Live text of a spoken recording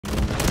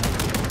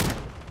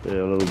Yeah,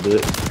 a little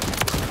bit.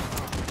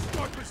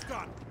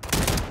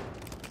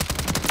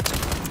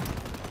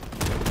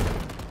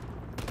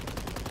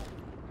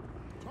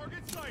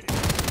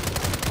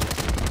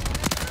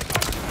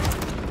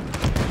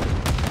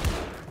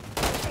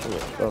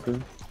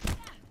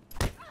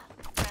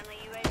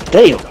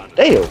 Damn,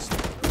 damn.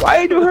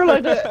 Why you do her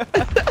like that?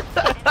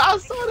 I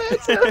saw that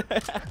too.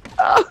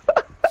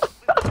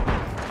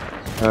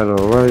 I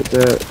don't like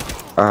that.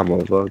 I'm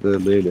gonna fuck that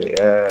lady.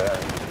 Yeah.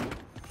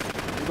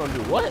 You gonna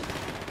do what?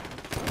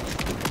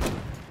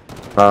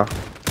 Huh?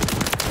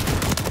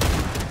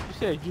 You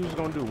said you was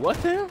gonna do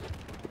what to him?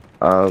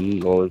 I'm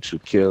going to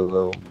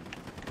kill him.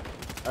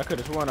 I could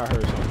have sworn I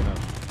heard something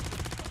else.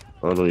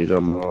 I don't need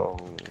them all.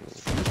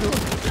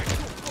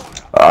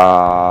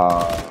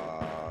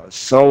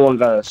 Someone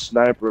got a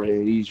sniper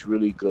and he's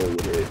really good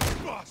with it.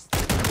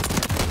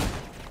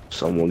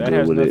 Someone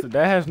good with it.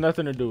 That has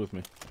nothing to do with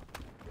me.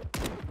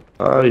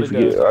 You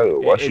forget.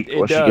 Why she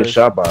get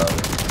shot by him?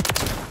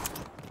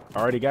 I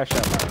already got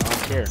shot by him. I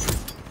don't care.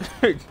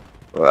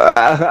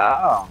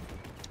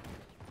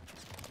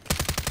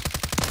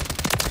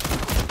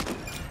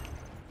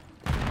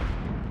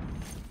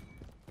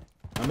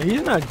 I mean,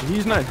 he's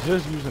not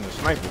just using a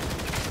sniper.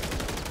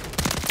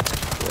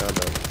 Yeah, I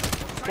know.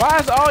 Why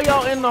is all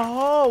y'all in the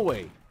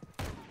hallway?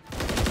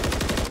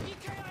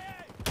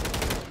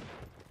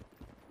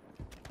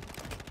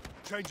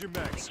 Change your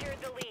max.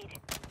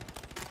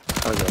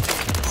 Okay.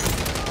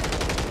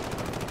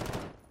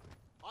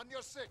 On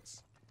your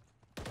 6.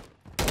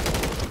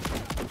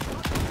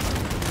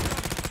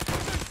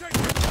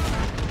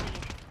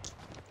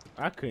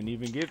 I couldn't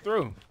even get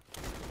through.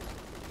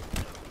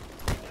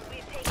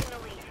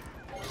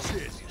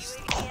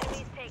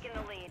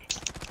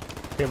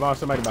 Kevon,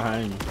 somebody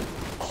behind you.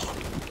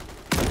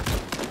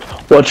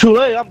 Well, too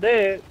late. I'm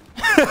dead.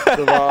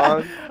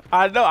 Devon.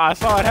 I know. I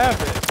saw it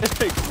happen.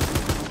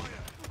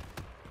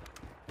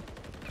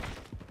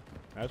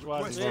 That's why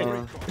I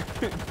said.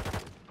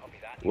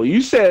 Well,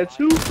 you said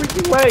too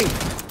freaking late.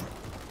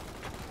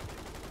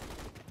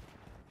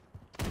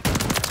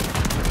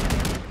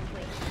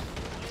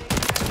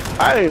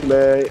 I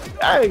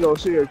ain't gonna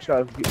sit here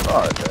trying to get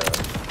hard, man.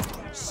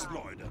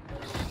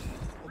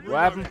 What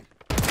happened?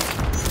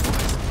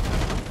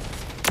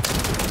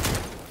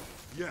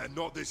 Yeah,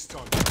 not this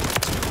time.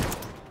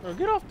 Bro,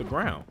 get off the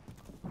ground.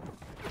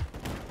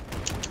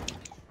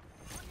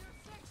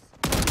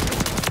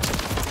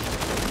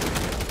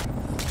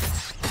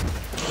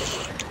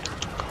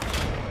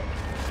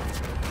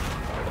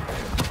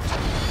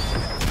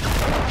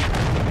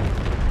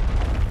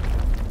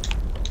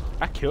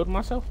 I killed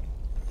myself?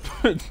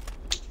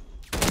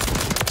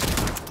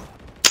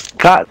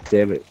 God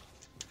damn it.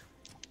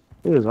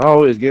 He was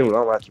always giving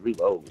all my to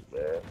reload,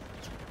 man.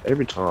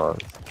 Every time.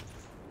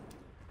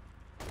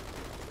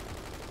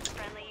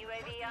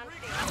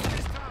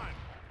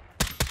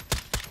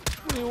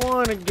 We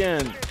won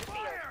again.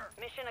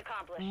 Mission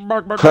accomplished.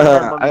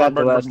 I got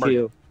the last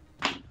kill.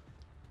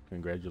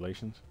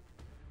 Congratulations.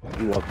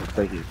 You're welcome.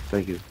 Thank you.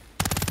 Thank you.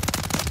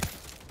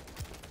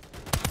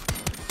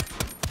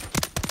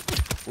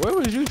 Where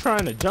was you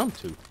trying to jump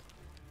to?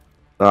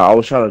 I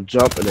was trying to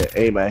jump and then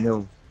aim at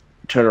him.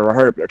 Turn around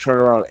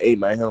and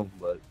aim at him,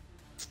 but.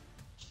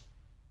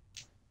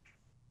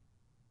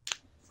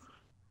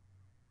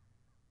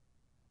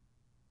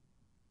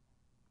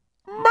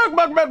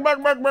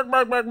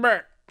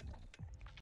 Back.